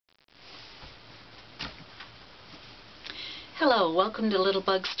Hello, welcome to Little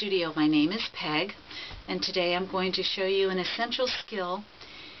Bug Studio. My name is Peg, and today I'm going to show you an essential skill.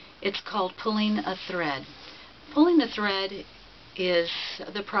 It's called pulling a thread. Pulling a thread is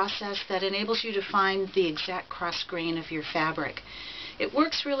the process that enables you to find the exact cross grain of your fabric. It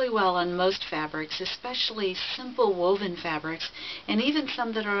works really well on most fabrics, especially simple woven fabrics, and even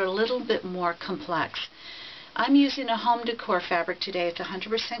some that are a little bit more complex. I'm using a home decor fabric today. It's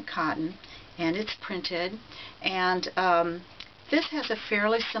 100% cotton, and it's printed, and this has a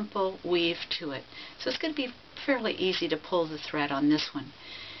fairly simple weave to it, so it's going to be fairly easy to pull the thread on this one.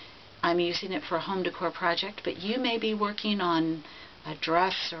 I'm using it for a home decor project, but you may be working on a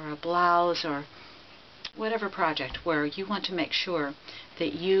dress or a blouse or whatever project where you want to make sure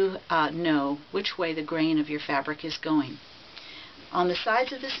that you know which way the grain of your fabric is going. On the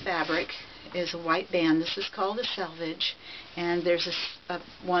sides of this fabric is a white band. This is called a selvage, and there's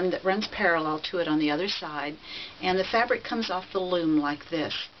one that runs parallel to it on the other side, and the fabric comes off the loom like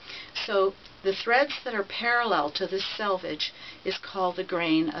this. So the threads that are parallel to this selvage is called the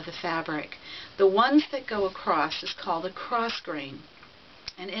grain of the fabric. The ones that go across is called a cross grain.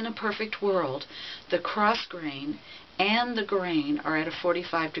 And in a perfect world, the cross grain and the grain are at a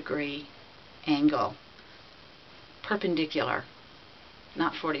 45-degree angle, perpendicular.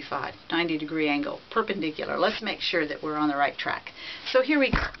 Not 45, 90-degree angle, perpendicular. Let's make sure that we're on the right track. So here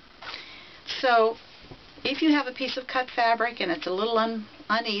we go. So if you have a piece of cut fabric and it's a little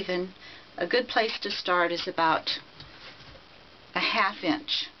uneven, a good place to start is about a ½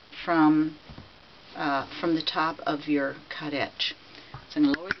 inch from the top of your cut edge. So I'm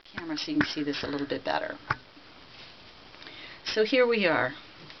going to lower the camera so you can see this a little bit better. So here we are,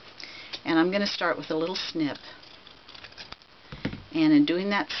 and I'm going to start with a little snip. And in doing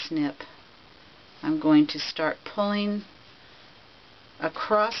that snip, I'm going to start pulling a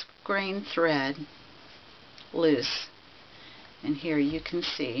cross grain thread loose. And here you can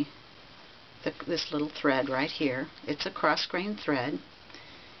see this little thread right here. It's a cross grain thread,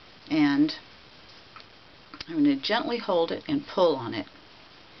 and I'm going to gently hold it and pull on it.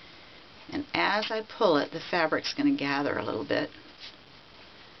 And as I pull it, the fabric's going to gather a little bit.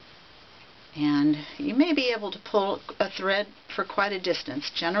 And you may be able to pull a thread for quite a distance.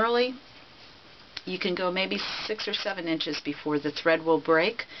 Generally, you can go maybe 6 or 7 inches before the thread will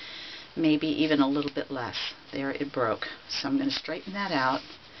break, maybe even a little bit less. There, it broke. So I'm going to straighten that out.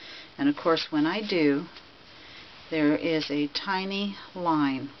 And of course, when I do, there is a tiny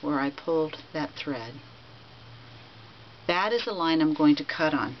line where I pulled that thread. That is the line I'm going to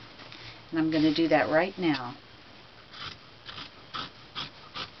cut on. And I'm going to do that right now.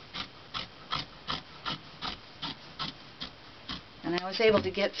 And I was able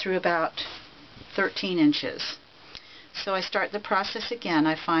to get through about 13 inches. So I start the process again.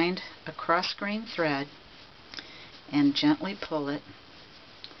 I find a cross grain thread and gently pull it.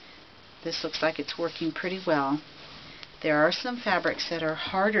 This looks like it's working pretty well. There are some fabrics that are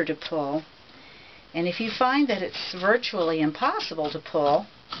harder to pull, and if you find that it's virtually impossible to pull,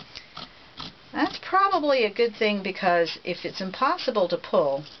 that's probably a good thing, because if it's impossible to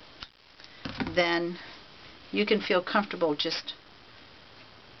pull, then you can feel comfortable just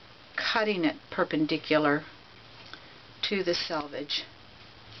cutting it perpendicular to the selvage,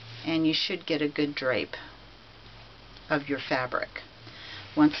 and you should get a good drape of your fabric.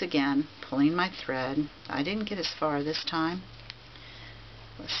 Once again, pulling my thread. I didn't get as far this time.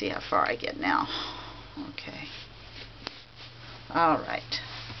 Let's see how far I get now. Okay. Alright.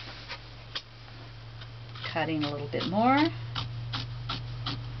 Cutting a little bit more.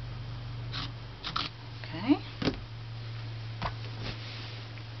 Okay.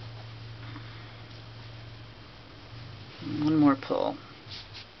 One more pull.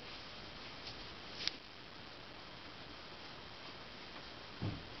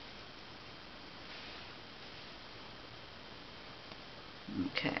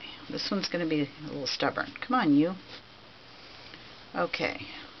 Okay, this one's going to be a little stubborn. Come on, you. Okay.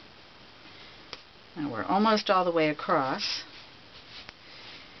 Now we're almost all the way across.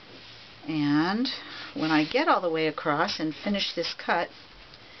 And when I get all the way across and finish this cut,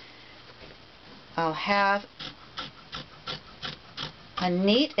 I'll have a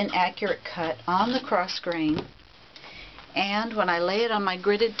neat and accurate cut on the cross grain, and when I lay it on my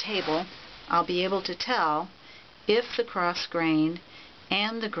gridded table, I'll be able to tell if the cross grain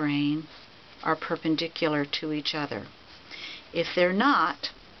and the grain are perpendicular to each other. If they're not,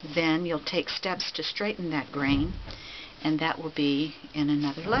 then you'll take steps to straighten that grain, and that will be in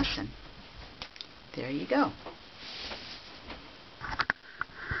another lesson. There you go.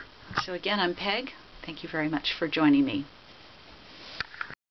 So again, I'm Peg. Thank you very much for joining me.